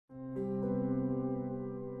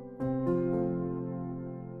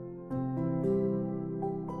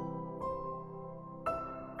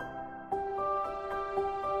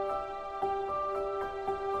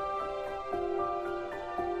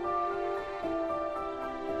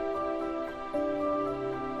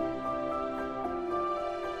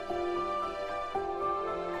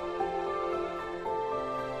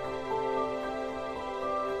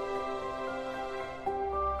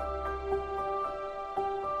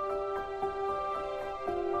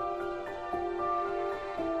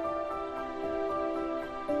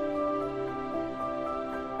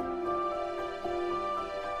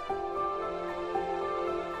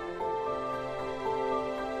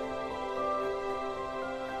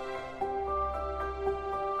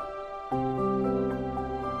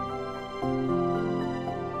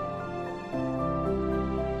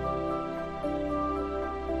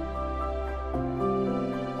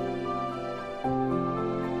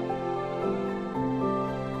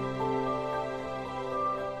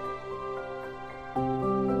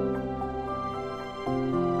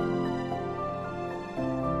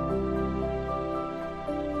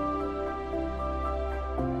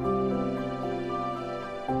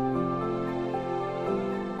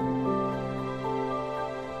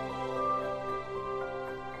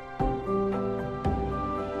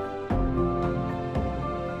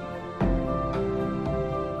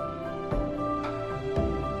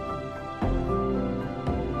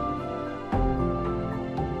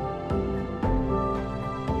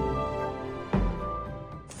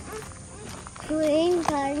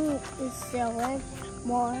followers,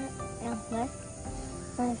 more and less.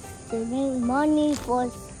 But saving money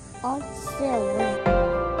was also.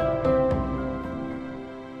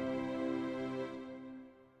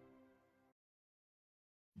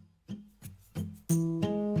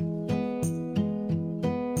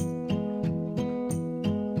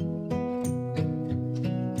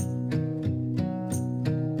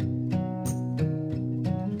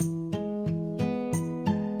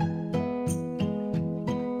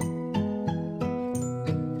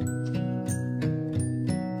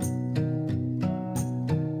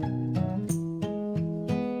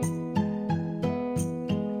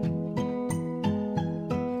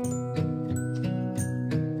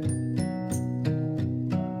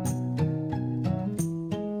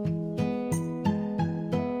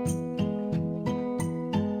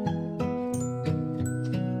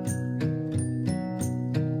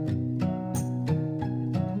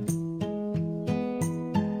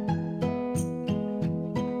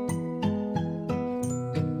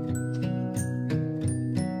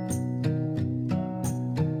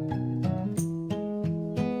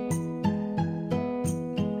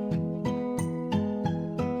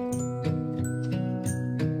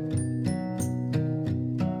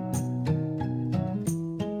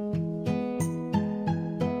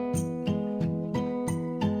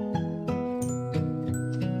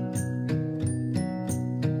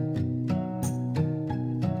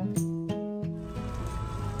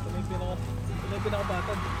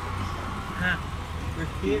 Pinakabatad. Ha?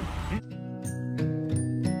 First year.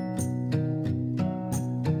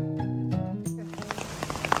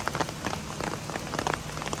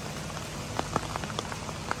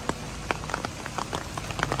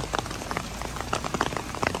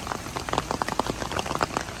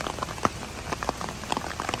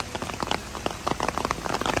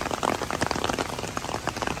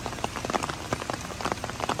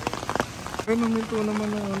 Ay, maminto naman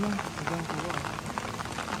ng ano. Hanggang kuha.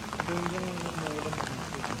 Doon yung maulan na.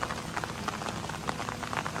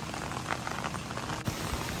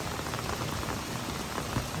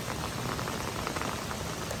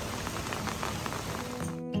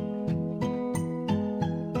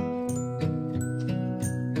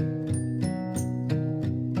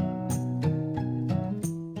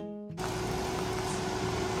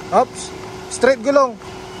 Ops! Straight gulong!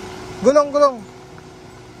 Gulong, gulong!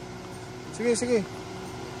 Sige, sige.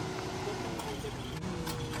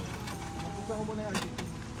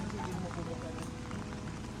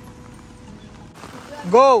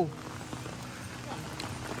 Go!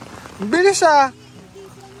 Bilis ah!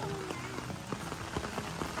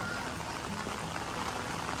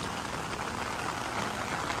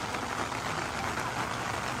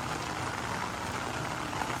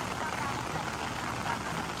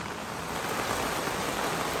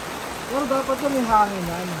 Pero dapat yun yung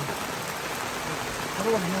hanginan.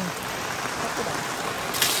 Pero wag na. Sakto ba?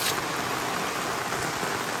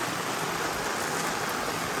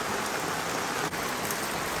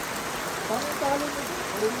 Parang talo mo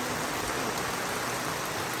dito.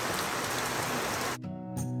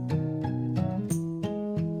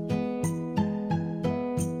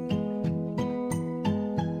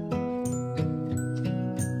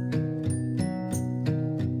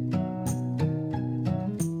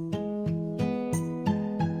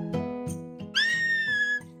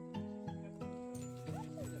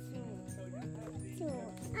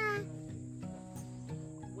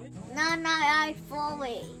 No, I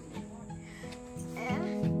falling.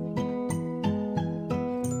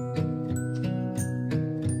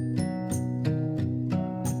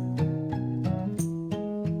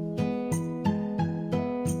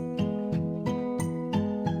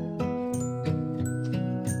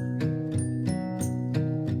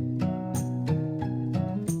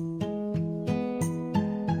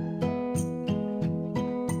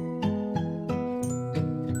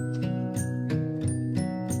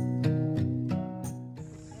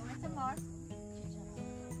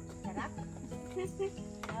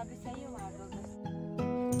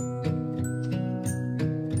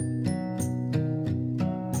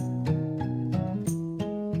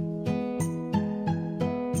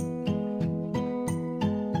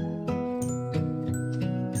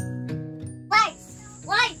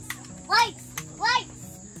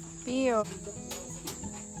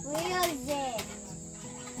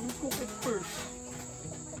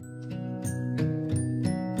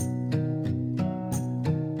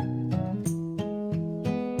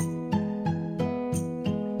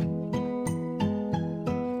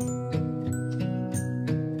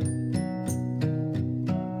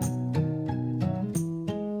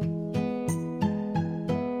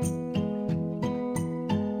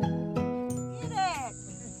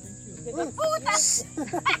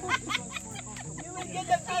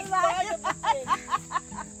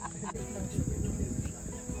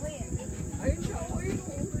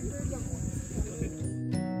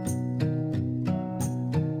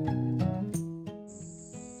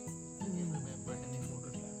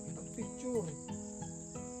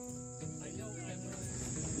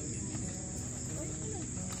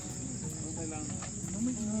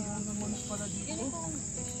 Ano naman pala dito?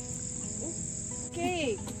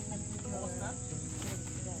 Cake.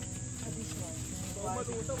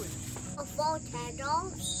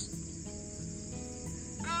 Potatoes.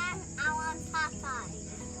 And I want Popeye.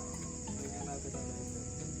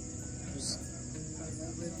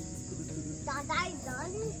 Daddy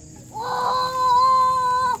done?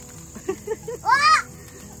 Oh! Ah!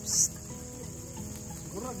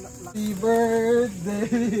 Happy birthday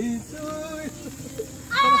to you.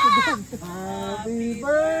 Happy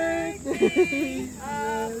birthday.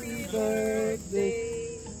 Happy birthday.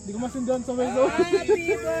 Hindi ko masindihan sa welo.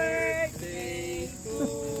 Happy birthday to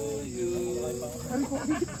you.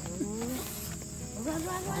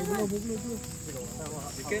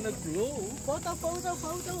 You cannot blow. Photo.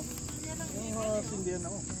 Sindihan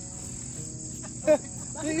ako.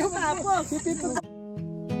 Bakit tapos?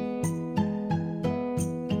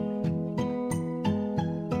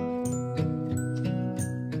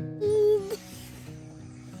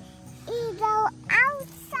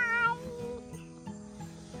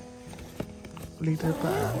 Later pa.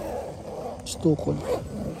 Stukol.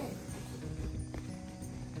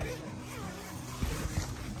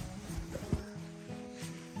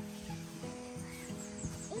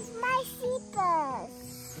 It's my slippers.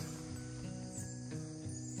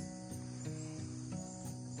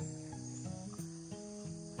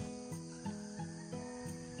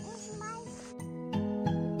 It's my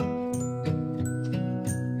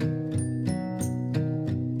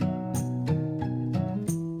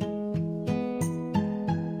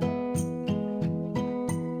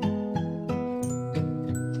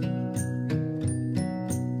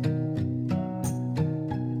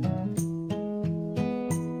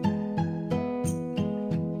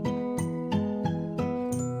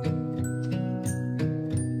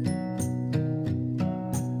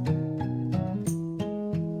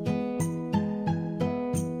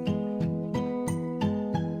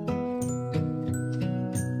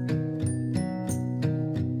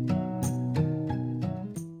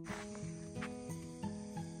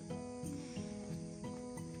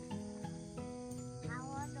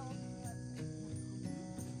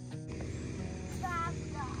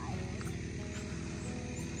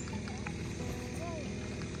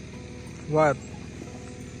What?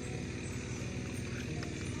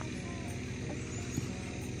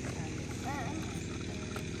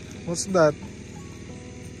 What's that?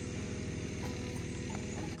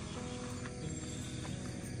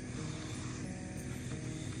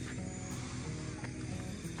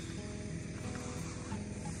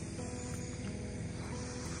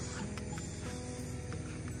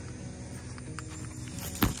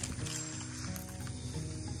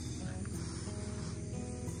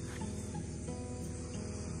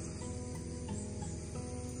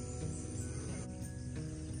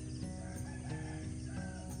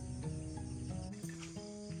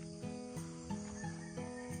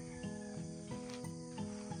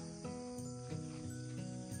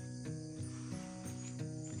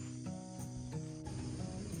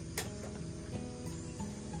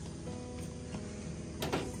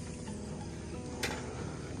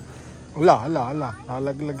 Hala.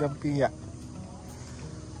 Nalaglag ang piya.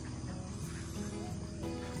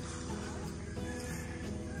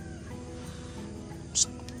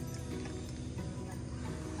 Psst.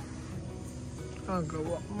 Ang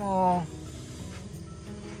gawa mo.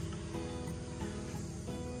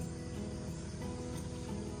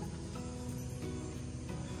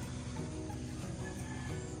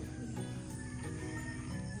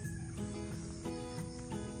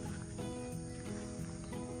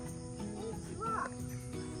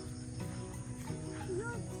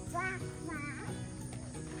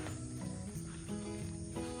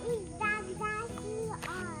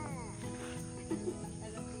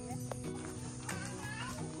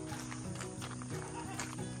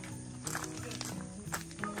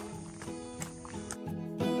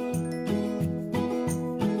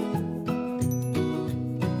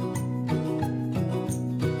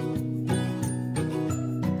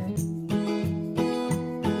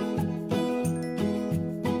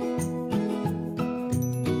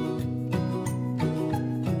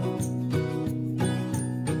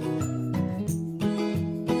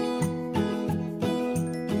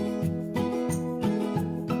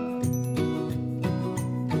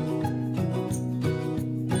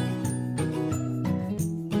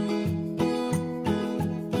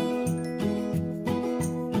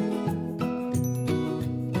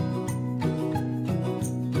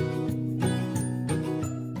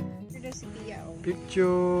 Picture.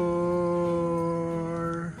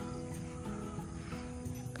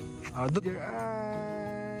 Look your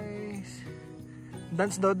eyes.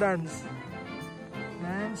 Dance daw, dance.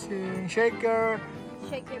 Dancing. Shake your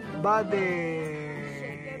Shake your booty. body.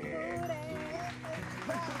 Shake your booty.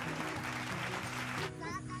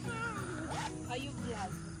 Are you glad?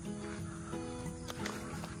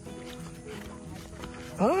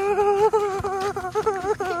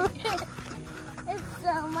 It's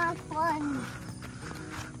so much fun.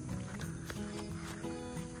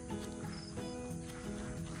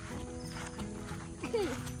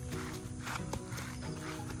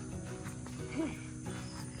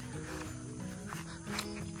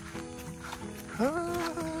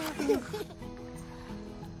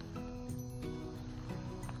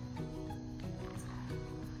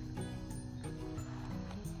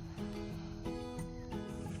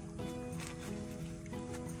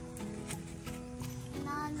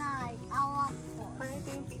 Nanay, awak po. Parang ito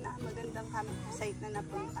yung pinakamagandang site na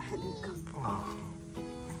napuntahan ko. Oh,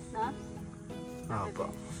 No?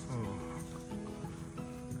 apa.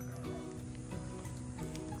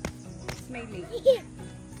 Smiling.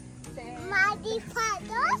 Mighty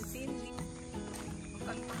Paddles? It's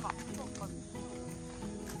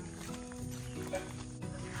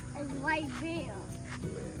right there.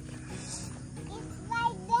 It's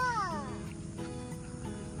right there.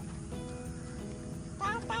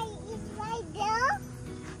 Tatay is right there.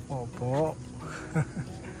 Opo.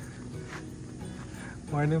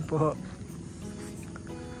 Morning po.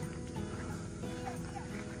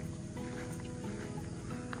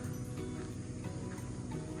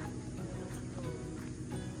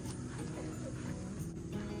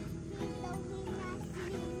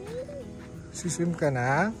 Sisim ka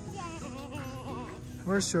na?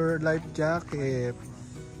 Where's your life jacket?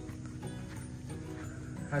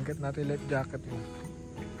 Agad natin life jacket mo.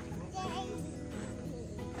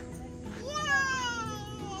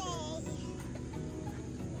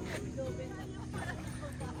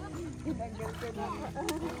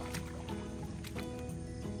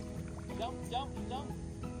 Jump, jump, jump.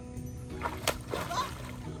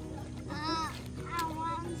 I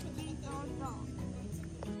want to be Dodo.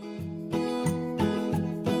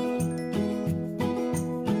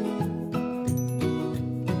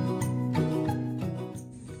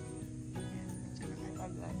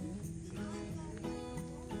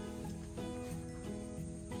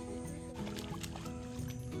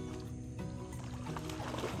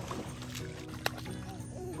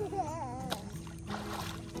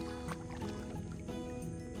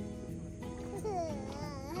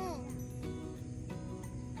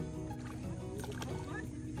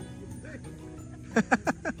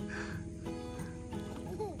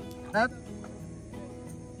 That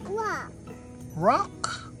What?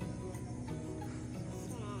 rock?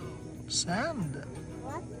 Sand.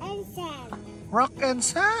 What and sand? Rock and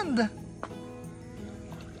sand.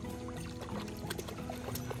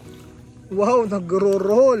 Wow,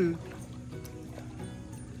 nagro-roll.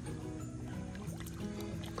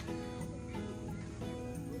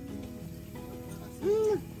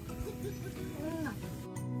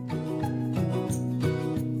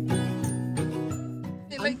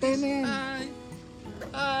 Like this.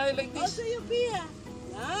 I like this. Also, you Pia.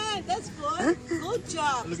 Ah, that's good. Good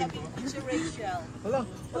job. Sabi ni Teacher Rachel. Wala,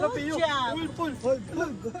 Good job. Pull. Hold.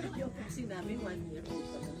 Yung kasi namin 1 year.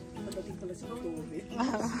 Pagdating pala sa COVID.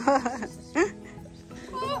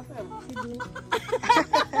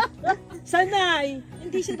 Sanay!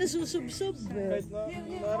 Hindi siya nasusubsob. Kahit na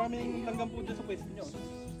maraming langgam po dyan sa pwesto nyo.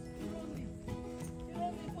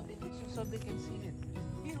 So they can see it.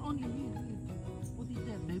 Here only, here. Put it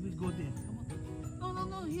there. They will go there. Come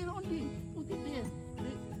on. No. Here only. Put it there.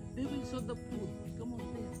 They will show the food. Come on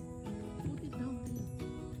there. Put it down there.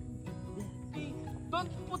 There.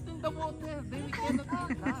 Don't put in the water. They cannot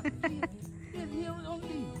eat that. Here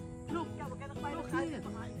only. Look. Look here.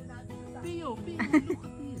 Pio, look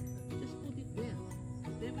at here. Just put it there.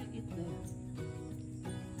 They will eat there.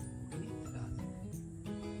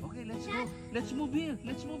 Okay, let's go. Let's move here.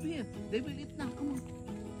 They will eat now. Come on.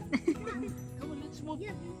 Come on, let's move.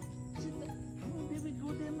 Sit down. Come on, they will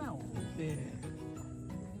go there now. Yeah.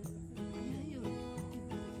 Yeah, you.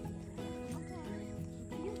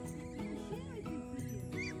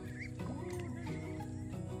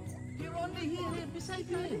 Here only, here, beside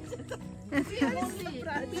you. Here only.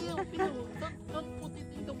 Pio, don't put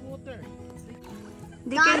it in the water.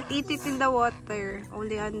 They can't eat it in the water.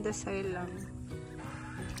 Only on the soil lang.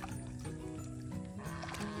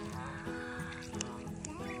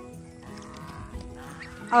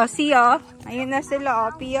 Oh, see, oh. Ayun na sila,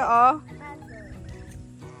 oh. Pia, oh.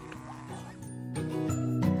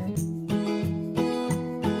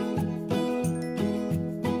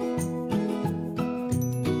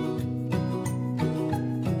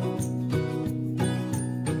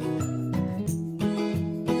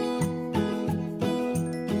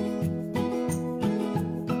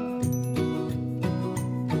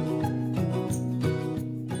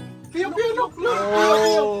 look.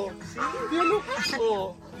 Oh. See? Look.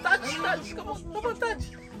 Oh. Touch. Come on, touch.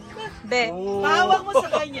 Be. Oh. Pahawak mo sa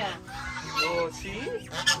kanya. Oh, see?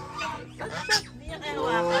 Touch. Hindi niya kaya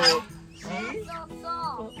hawakan. See?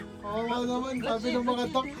 Kawawa naman, sabi ng mga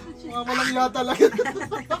dok, mga walang yata talaga.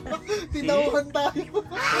 Tinauhan tayo.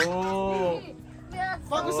 Oh.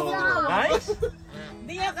 Baka gusto mo ito. Nice.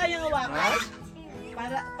 Hindi niya kaya hawakan.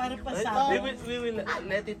 Para pasabi. We will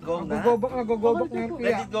let it go na. Nagugobak na yung Let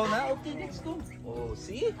piya. it go na. Okay, let's go. Oh,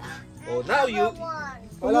 see? Oh, now you.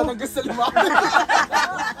 Wala nang gusto lumaban.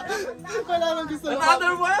 Wala nang gusto lumaban.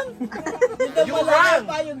 Another one. You Malaya run.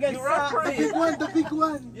 pa yung You run for The big it. one, the big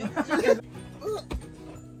one.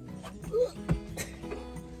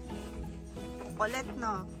 Kulit,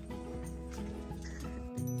 no?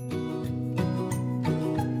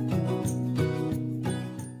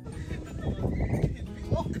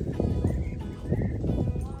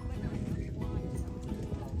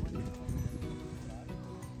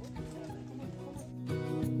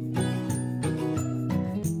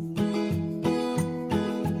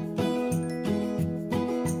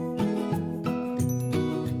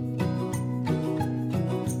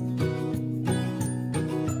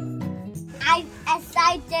 I'm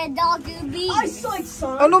excited dog to be. I'm so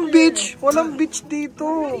excited. Anong beach? Walang beach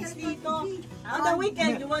dito. Dito. On the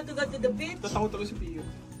weekend, you want to go to the beach? Tatakot ako si Pio.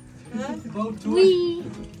 We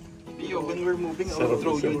Pio, when we're moving, I'll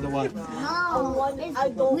throw you in the water. no. I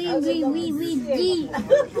don't. We deep.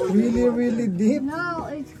 Really, really deep. No,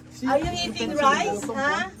 it's Are you eating rice?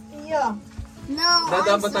 Ha? Yeah. no.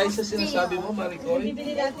 Dada I'm ba tayo so sa sinasabi still. mo, Maricoy?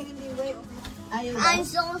 Bibili natin hindi wait. Ayaw ba? I'm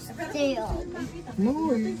so still. No,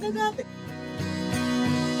 Tignan natin.